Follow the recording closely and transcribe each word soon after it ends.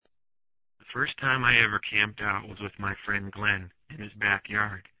First time I ever camped out was with my friend Glenn in his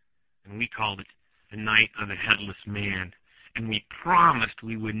backyard, and we called it the Night of the Headless Man, and we promised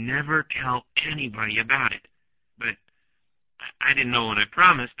we would never tell anybody about it. But I didn't know when I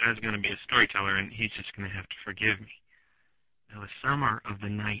promised I was going to be a storyteller, and he's just going to have to forgive me. Now, the summer of the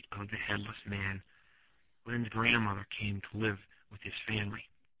Night of the Headless Man, Glenn's grandmother came to live with his family.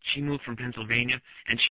 She moved from Pennsylvania, and